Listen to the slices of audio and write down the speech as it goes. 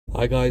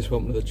Hi guys,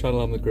 welcome to the channel.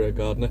 I'm the Grey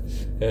Gardener.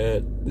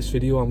 This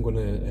video I'm going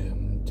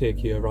to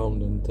take you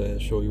around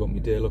and show you what my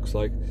day looks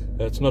like.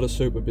 It's not a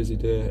super busy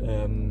day.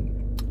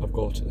 I've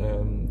got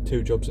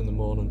 2 jobs in the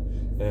morning.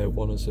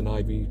 One is an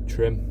ivy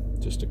trim,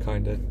 just to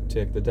kind of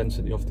take the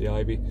density off the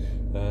ivy.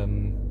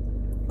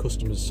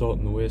 Customers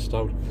sorting the waste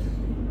out.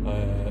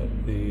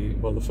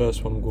 The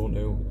first one I'm going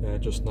to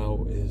just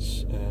now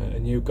is a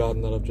new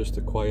garden that I've just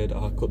acquired.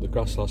 I cut the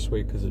grass last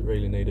week because it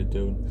really needed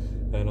doing,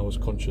 and I was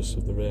conscious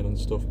of the rain and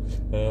stuff.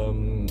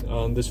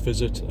 And this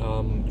visit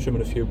I'm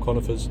trimming a few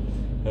conifers.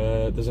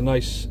 There's a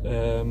nice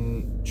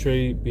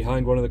tree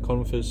behind one of the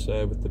conifers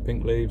with the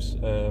pink leaves.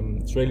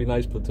 It's really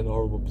nice, but it's in a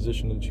horrible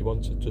position and she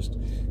wants it just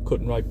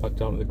cutting right back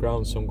down to the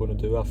ground, so I'm going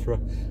to do that for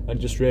her and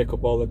just rake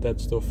up all the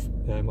dead stuff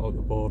out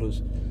the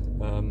borders.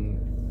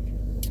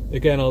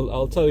 Again,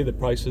 I'll tell you the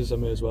prices. I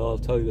may as well. I'll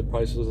tell you the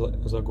prices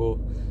as I go.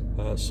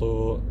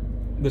 So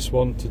this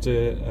one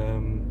today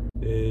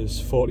is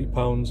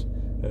 £40.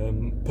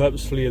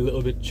 Purposefully a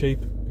little bit cheap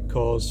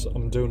because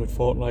I'm doing it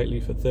fortnightly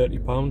for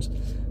 £30.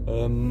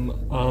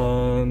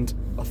 And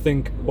I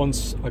think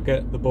once I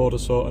get the border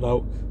sorted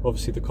out,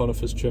 obviously the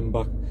conifers trimmed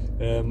back,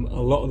 a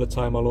lot of the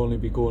time I'll only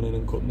be going in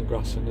and cutting the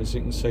grass. And as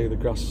you can see, the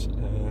grass,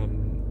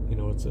 you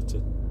know, it's a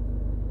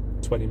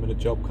 20-minute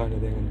job kind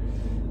of thing, and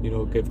you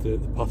know, give the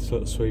paths a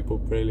little sweep up.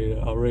 Really,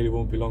 I really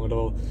won't be long at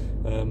all.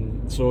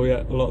 So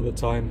yeah, a lot of the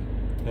time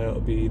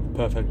it'll be the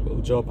perfect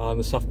little job. And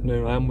this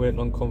afternoon I am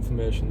waiting on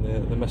confirmation.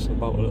 They're messing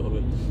about a little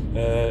bit.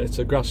 It's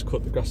a grass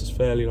cut. The grass is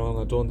fairly long.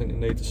 I don't think it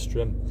needs a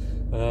trim.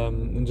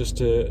 And just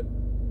to,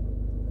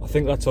 I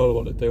think that's all I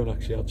want to do. And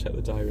actually, I'll check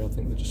the diary. I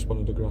think they just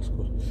wanted a grass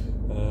cut.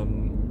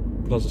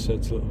 But as I said,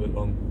 it's a little bit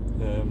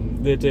long.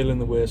 They deal in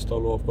the waste,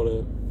 although I've got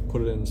to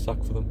put it in the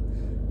sack for them,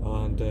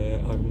 and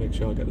I'll make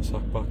sure I get the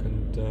sack back.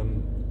 And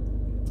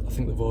I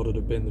think they've ordered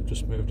a bin. They've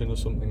just moved in or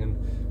something and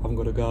haven't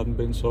got a garden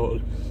bin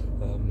sorted.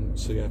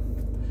 So yeah,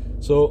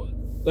 so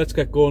let's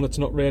get going. It's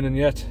not raining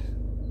yet.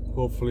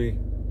 Hopefully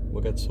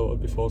we'll get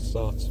sorted before it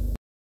starts.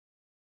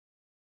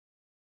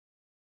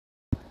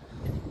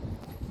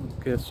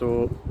 Okay,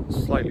 so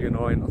slightly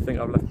annoying. I think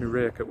I've left my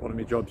rake at one of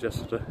my jobs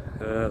yesterday,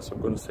 so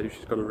I'm going to see if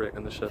she's got a rake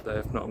in the shed there.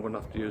 If not, I'm going to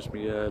have to use my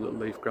little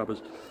leaf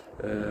grabbers,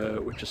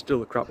 which are still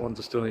the crap ones.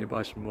 I still need to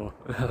buy some more,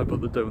 but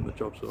they're doing the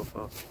job so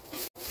far.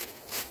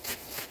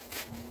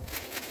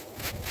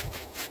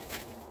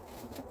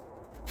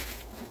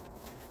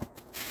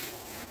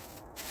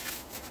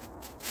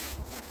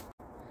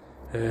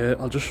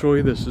 I'll just show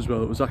you this as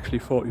well. It was actually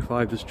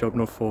 45 this job,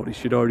 not 40.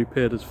 She'd already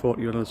paid us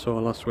 40 when I saw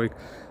her last week,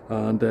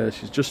 and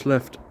she's just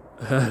left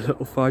a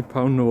little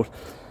 £5 note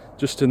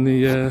just in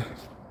the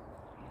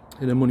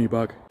money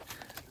bag,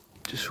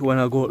 just when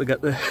I go to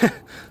get the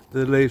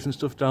the leaves and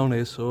stuff down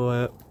here.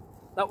 So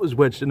that was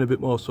wedged in a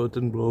bit more so it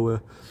didn't blow away.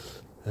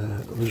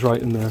 It was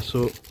right in there,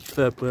 so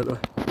fair play to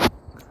her.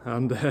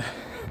 And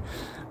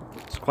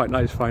it's quite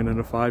nice finding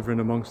a £5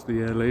 in amongst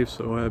the leaves,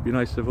 so it'd be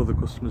nice if other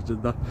customers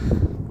did that.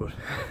 But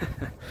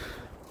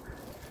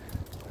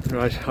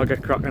right, I'll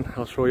get cracking.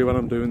 I'll show you when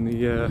I'm doing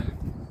the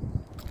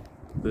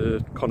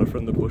conifer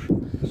in the bush.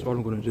 So what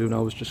I'm going to do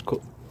now is just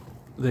cut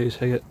these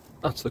here.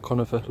 That's the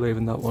conifer,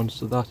 leaving that one.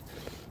 So that,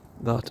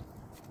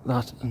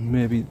 and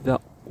maybe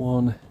that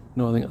one.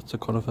 No, I think that's a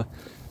conifer.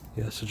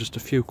 Yeah, so just a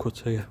few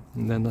cuts here,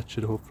 and then that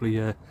should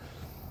hopefully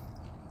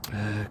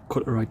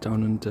cut it right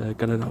down and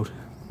get it out.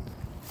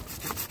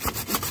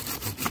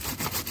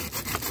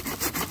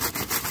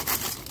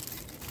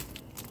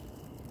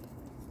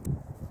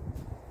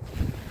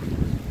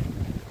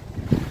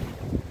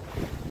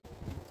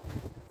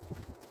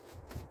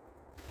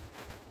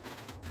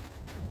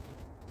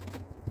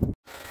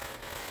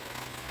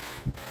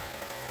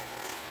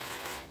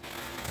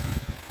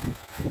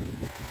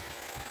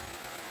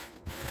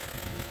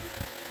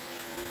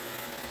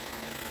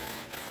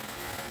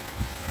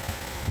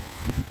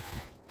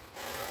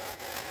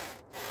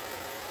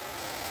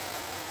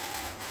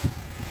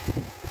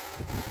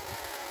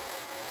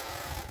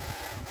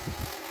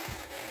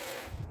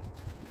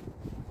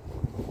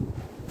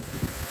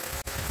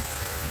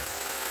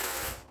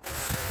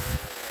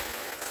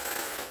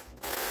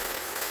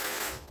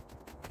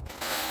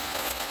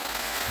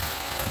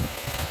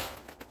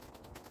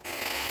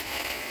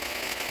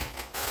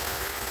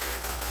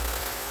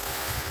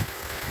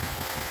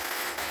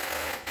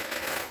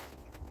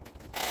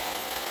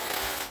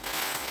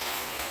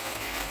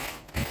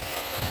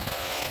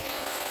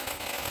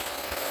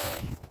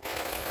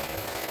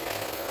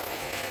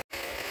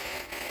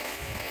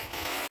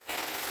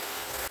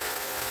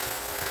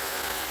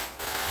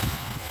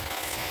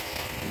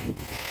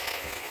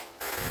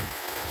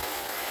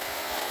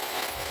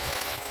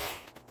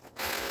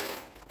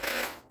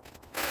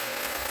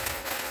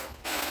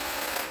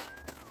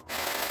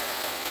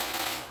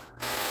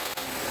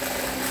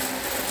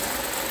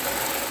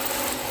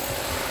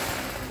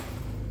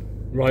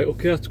 Right,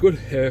 okay, that's good.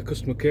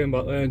 Customer came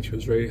back there and she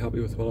was really happy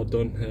with what I'd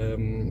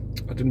done.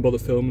 I didn't bother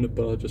filming it,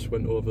 but I just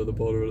went over the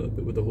border a little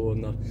bit with the hoe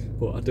and that.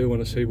 But I do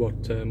want to see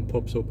what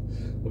pops up.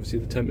 Obviously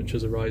the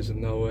temperatures are rising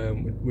now.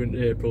 We're in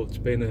April. It's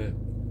been a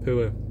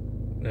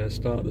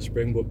start of the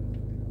spring, but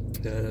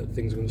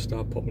things are going to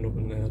start popping up,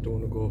 and I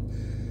don't want to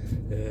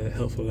go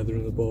hell for leather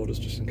in the borders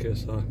just in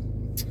case I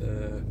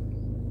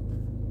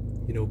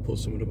you know, pull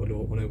something up I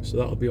don't want to. So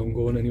that'll be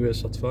ongoing anyway,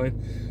 so that's fine.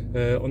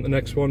 On the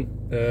next one,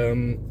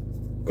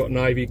 got an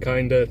ivy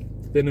kind of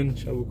thinning,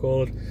 shall we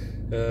call it.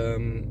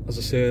 As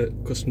I say,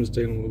 customers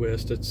dealing with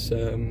waste. It's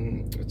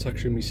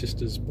actually my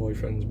sister's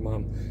boyfriend's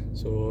mum,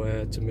 so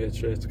to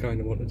matrate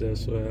kind of what to do.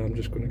 So I'm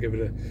just going to give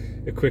it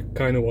a quick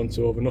kind of once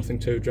over, nothing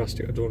too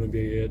drastic. I don't want to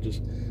be here,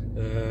 just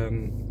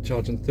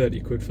charging 30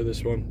 quid for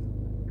this one.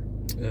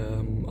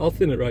 I'll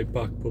thin it right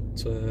back,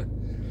 but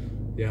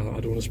yeah, I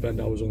don't want to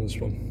spend hours on this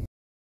one.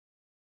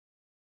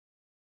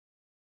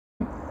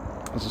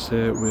 As I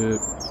say, we're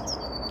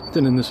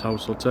thinning this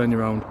house, so I'll turn you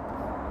around.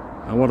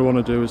 And what I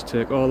want to do is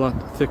take all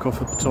that thick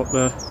off at the top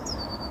there,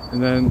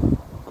 and then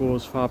go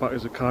as far back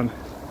as I can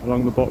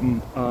along the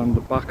bottom and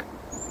the back.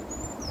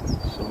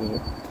 So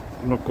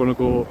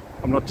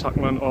I'm not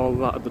tackling all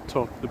that at the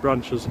top, the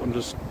branches. I'm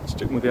just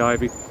sticking with the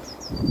ivy,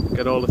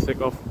 get all the thick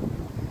off,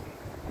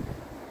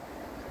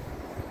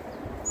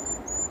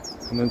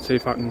 and then see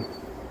if I can,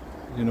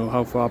 you know,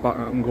 how far back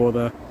I can go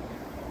there,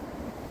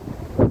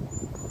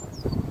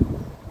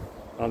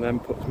 and then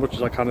put as much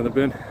as I can in the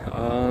bin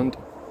and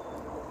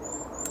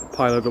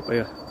pile it up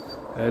here.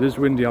 It is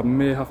windy, I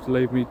may have to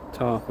leave me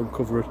tarp and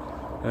cover it,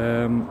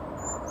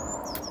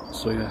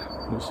 so yeah,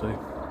 we'll see.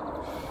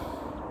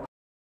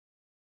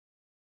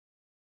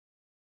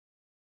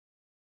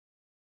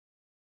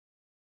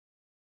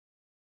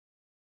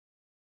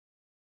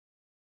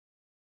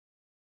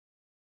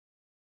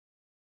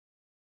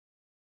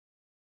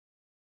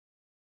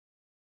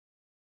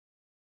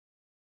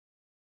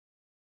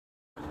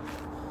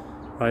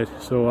 Right,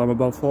 so I'm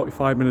about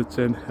 45 minutes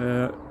in,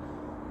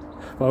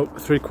 about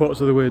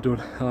 3/4 of the way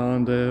done,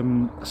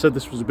 and I said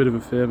this was a bit of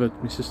a favour to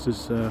my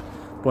sister's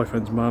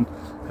boyfriend's mum.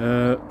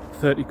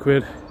 30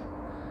 quid.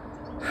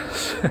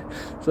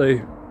 So,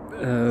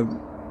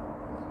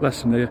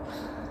 lesson here.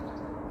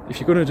 If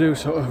you're going to do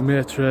sort of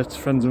matrates,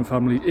 friends and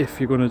family, if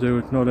you're going to do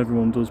it, not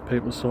everyone does.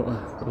 People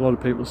a lot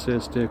of people say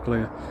stay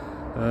clear.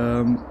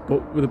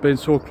 But with it being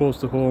so close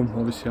to home,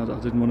 obviously I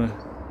didn't want to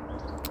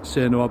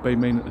say no. I've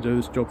been meaning to do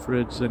this job for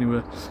ages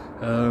anyway.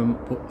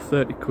 But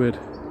 30 quid,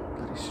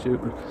 bloody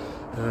stupid.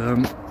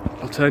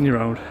 I'll turn you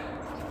around.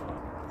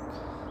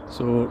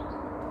 So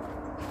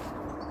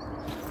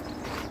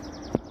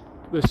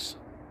this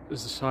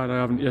is the side I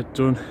haven't yet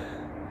done.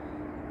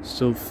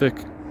 Still thick.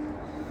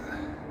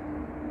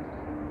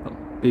 That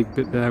big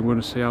bit there, I'm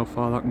going to see how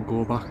far that can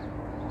go back.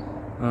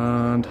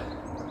 And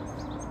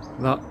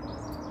that,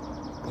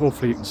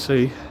 hopefully you can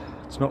see,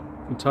 it's not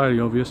entirely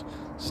obvious,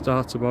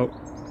 starts about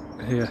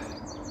here.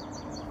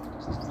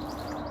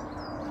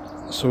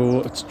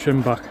 So it's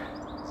trimmed back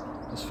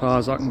as far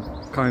as I can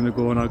kind of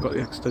go, and I've got the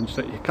extension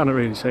that you cannot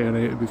really see on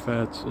it, to be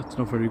fair, it's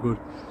not very good.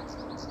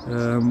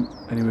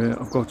 Anyway,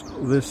 I've got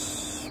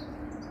this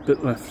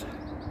bit left.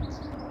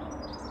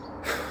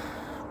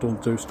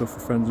 Don't do stuff for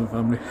friends and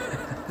family.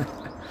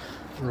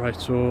 Right,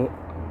 so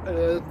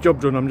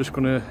job done. I'm just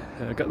going to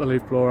get the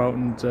leaf blower out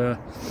and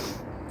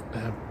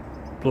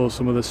blow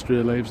some of the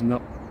stray leaves and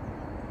that.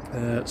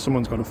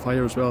 Someone's got a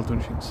fire as well, I don't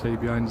know if you can see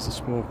behind us the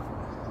smoke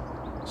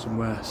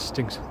somewhere,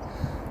 stinks.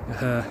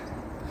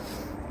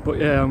 But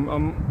yeah,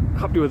 I'm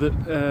happy with it.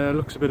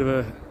 Looks a bit of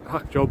a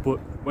hack job, but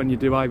when you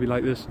do ivy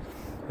like this,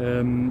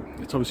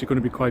 it's obviously going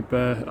to be quite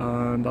bare,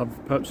 and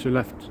I've purposely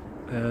left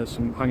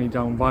some hanging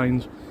down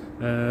vines,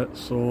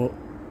 so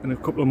in a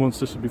couple of months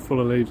this will be full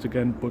of leaves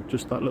again, but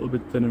just that little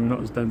bit thinner and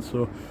not as dense.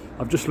 So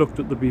I've just looked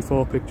at the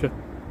before picture,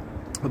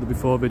 or the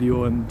before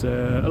video, and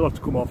a lot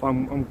to come off.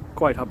 I'm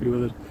quite happy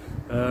with it.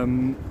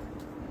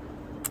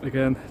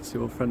 Again, it's the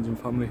old friends and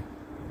family,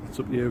 it's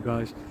up to you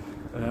guys.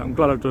 I'm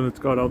glad I've done it,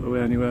 got it out of the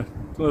way anyway.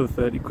 It's another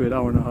 30 quid,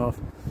 hour and a half.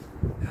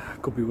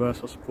 Could be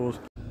worse, I suppose.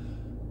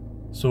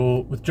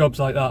 So with jobs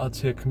like that, I'd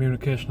say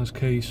communication is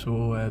key.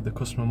 So the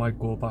customer might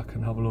go back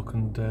and have a look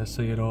and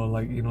see it all,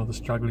 like, you know, the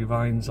straggly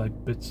vines,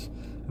 like bits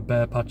of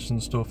bare patches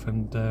and stuff.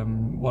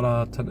 And what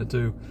I tend to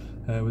do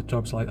with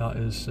jobs like that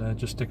is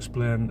just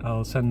explain.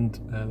 I'll send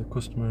the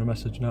customer a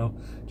message now,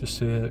 just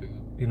say,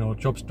 you know,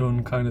 job's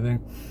done kind of thing.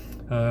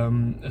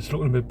 It's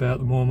looking a bit bare at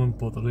the moment,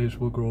 but the leaves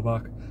will grow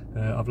back.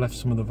 I've left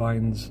some of the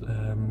vines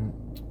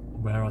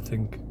where I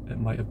think it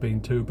might have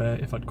been too bare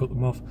if I'd cut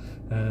them off,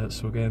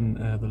 so again,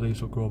 the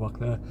leaves will grow back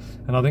there.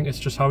 And I think it's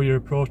just how you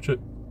approach it,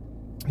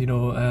 you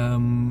know.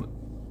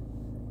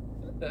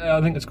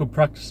 I think it's good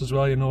practice as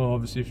well, you know.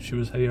 Obviously if she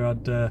was here,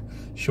 I'd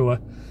show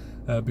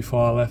her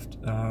before I left,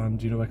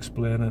 and, you know,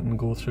 explain it and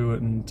go through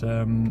it, and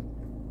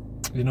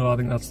you know, I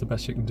think that's the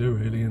best you can do,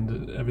 really,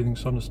 and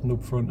everything's honest and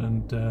upfront,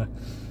 and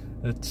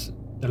it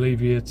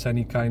alleviates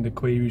any kind of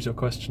queries or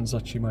questions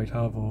that she might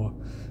have, or,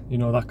 you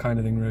know, that kind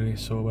of thing, really.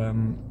 So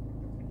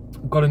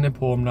I've got to nip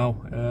home now.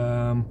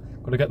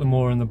 Got to get the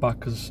mower in the back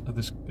because of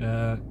this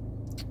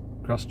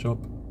grass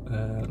job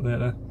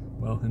later,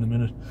 well, in a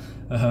minute.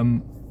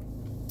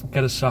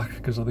 get a sack,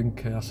 because I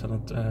think I said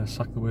I'd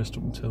sack the waste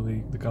up until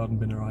the garden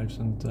bin arrives,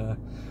 and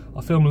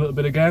I'll film a little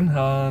bit again,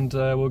 and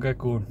we'll get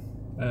going.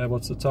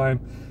 What's the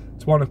time?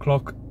 It's 1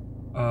 o'clock.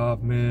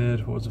 I've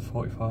made, what was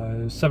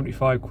it,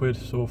 75 quid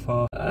so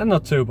far, and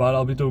not too bad.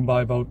 I'll be done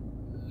by about,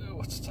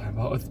 what's the time,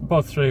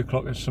 about 3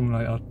 o'clock or something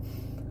like that.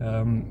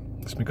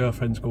 Because my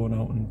girlfriend's going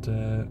out, and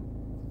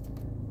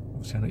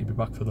obviously I need to be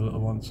back for the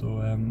little one,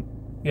 so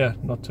yeah,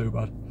 not too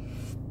bad.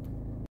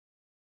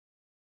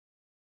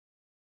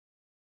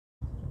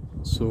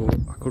 So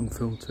I couldn't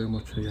film too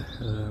much here.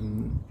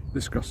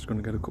 This grass is going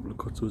to get a couple of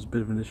cuts. It was a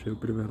bit of an issue, a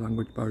bit of a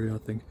language barrier, I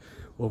think,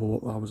 over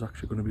what I was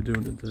actually going to be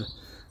doing today.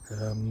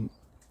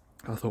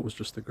 I thought it was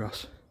just the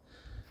grass,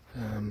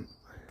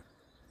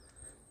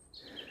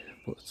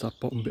 but it's that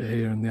bottom bit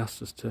here, and they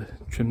asked us to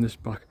trim this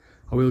back.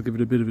 I will give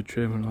it a bit of a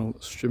trim, and I'll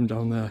trim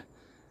down there,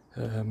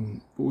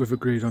 but we've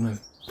agreed on a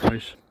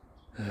price.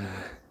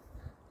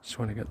 Just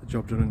want to get the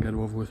job done and get it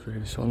over with,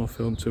 really, so I'll not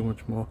film too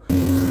much more.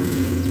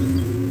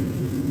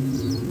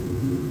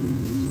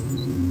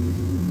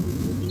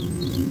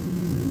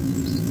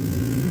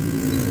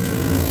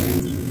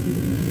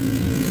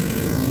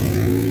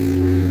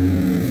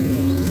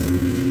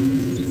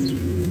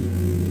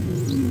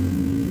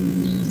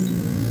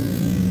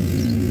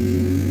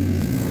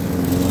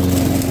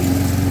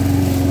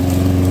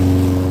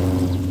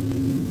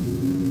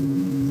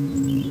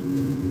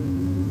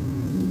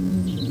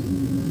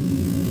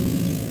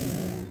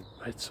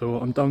 So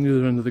I'm down the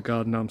other end of the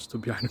garden now. I'm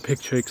stood behind a big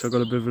tree because I've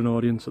got a bit of an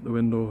audience at the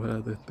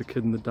window. The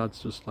kid and the dad's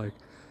just like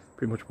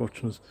pretty much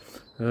watching us.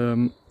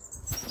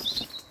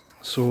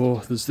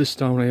 So there's this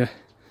down here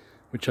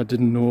which I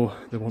didn't know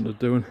they wanted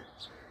doing.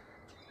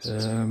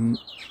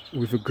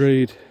 We've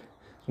agreed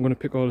I'm going to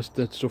pick all this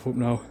dead stuff up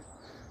now,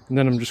 and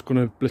then I'm just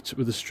going to blitz it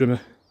with a trimmer,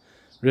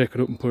 rake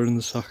it up and put it in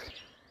the sack.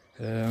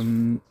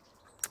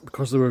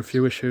 Because there were a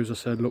few issues, I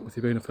said, look, with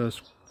you being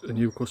a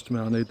new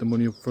customer, I need the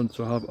money up front,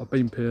 so I've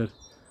been paid.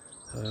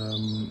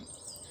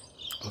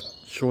 I'll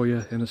show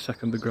you in a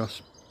second the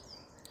grass.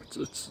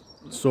 It's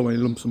so many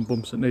lumps and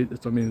bumps. I mean,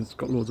 it's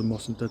got loads of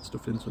moss and dead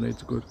stuff in, so it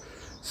needs a good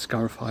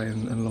scarify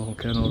and lawn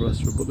care and all the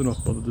rest of it, but they're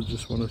not bothered, they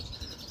just want it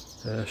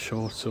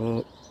short.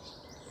 So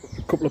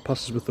a couple of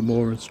passes with the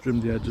mower and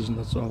trim the edges, and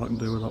that's all I can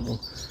do with that one.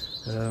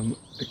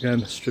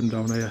 Again, trim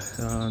down here,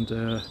 and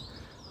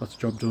that's the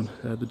job done.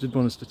 They did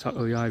want us to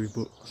tackle the ivy,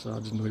 but I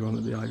didn't really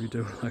want the ivy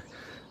doing. Like,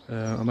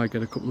 I might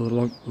get a couple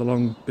of the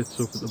long bits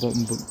up at the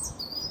bottom, but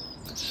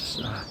it's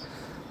just, I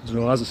don't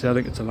know, as I say, I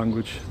think it's a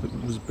language. There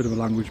was a bit of a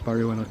language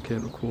barrier when I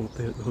came to quote.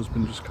 The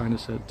husband just kind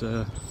of said,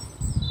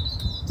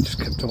 just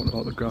kept talking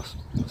about the grass.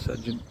 I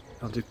said,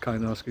 I did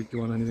kind of ask, do you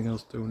want anything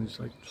else to do? And he's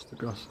like, just the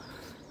grass.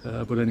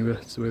 But anyway,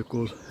 it's the way it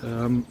goes.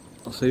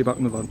 I'll see you back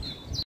in the van.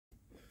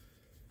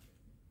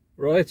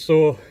 Right,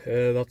 so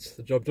that's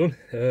the job done.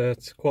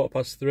 It's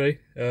 3:15.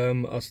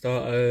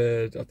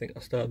 I think I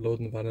started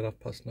loading the van at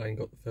 9:30,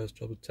 got the first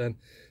job at 10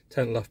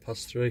 till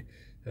 3:30.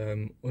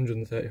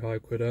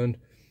 135 quid earned.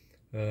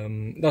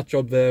 That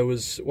job there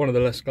was one of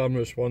the less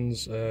glamorous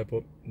ones,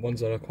 but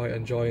ones that I quite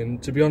enjoy.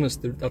 And to be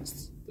honest,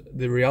 that's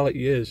the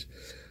reality is,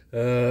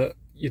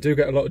 you do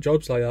get a lot of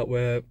jobs like that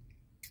where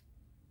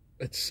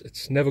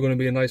it's never going to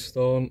be a nice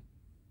thorn.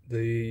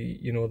 The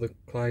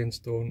clients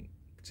don't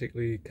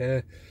particularly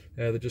care.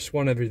 They just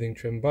want everything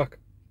trimmed back.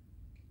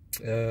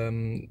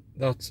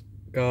 That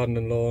garden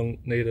and lawn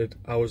needed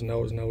hours and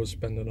hours and hours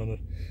spending on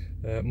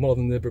it, more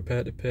than they're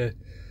prepared to pay.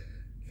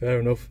 Fair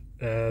enough,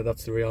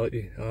 that's the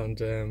reality, and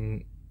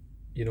they're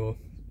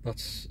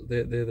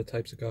the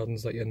types of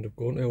gardens that you end up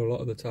going to a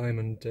lot of the time,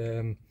 and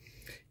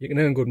you can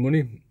earn good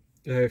money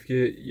if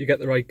you get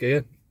the right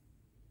gear.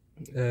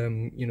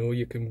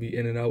 You can be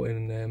in and out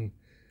in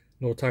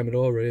no time at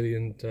all, really,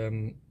 and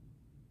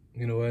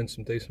earn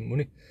some decent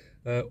money.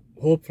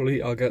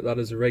 Hopefully I'll get that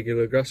as a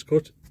regular grass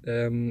cut.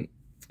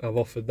 I've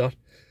offered that,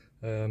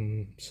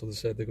 so they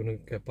said they're going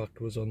to get back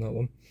to us on that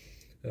one.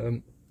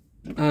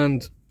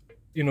 And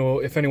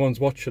if anyone's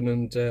watching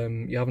and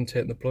you haven't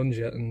taken the plunge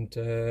yet, and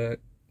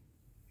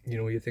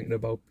you're thinking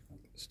about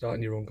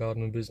starting your own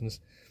gardening business,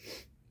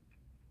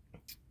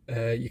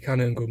 you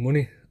can earn good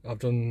money. I've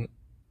done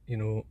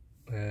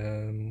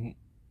 1,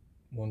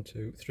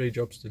 2, 3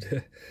 jobs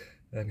today.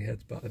 My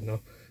head's battered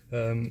now.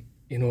 And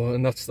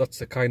that's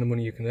the kind of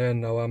money you can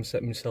earn. Now I'm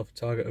setting myself a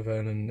target of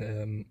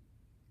earning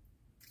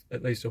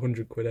at least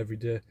 100 quid every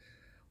day.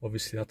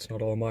 Obviously that's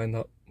not all mine.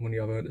 That money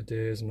I've earned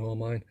today isn't all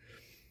mine.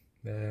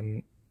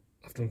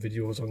 I've done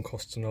videos on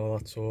costs and all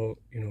that, so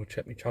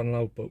check my channel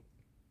out. But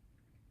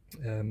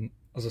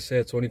as I say,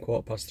 it's only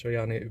 3:15.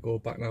 I need to go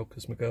back now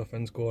because my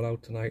girlfriend's going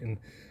out tonight, and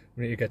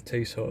we need to get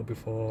tea sorted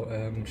before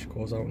she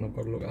goes out, and I've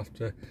got to look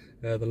after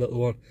the little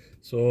one.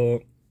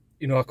 So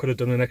I could have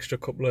done an extra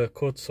couple of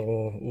cuts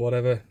or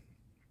whatever,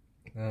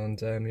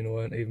 and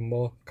earn even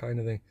more, kind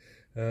of thing.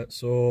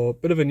 So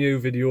bit of a new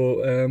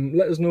video.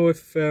 Let us know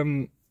if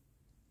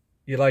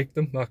you like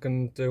them. I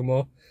can do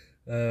more.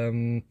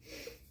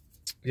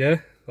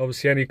 Yeah,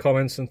 obviously any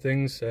comments and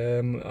things.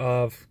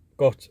 I've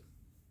got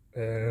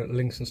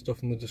links and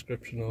stuff in the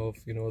description of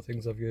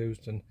things I've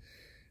used and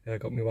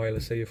got my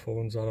wireless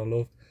earphones that I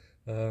love,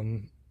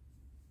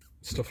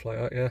 stuff like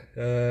that.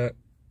 Yeah,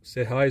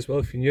 say hi as well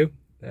if you're new.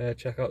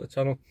 Check out the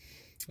channel,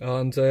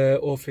 and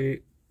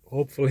hopefully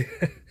hopefully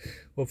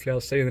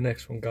I'll see you in the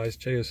next one, guys.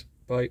 Cheers,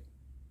 bye.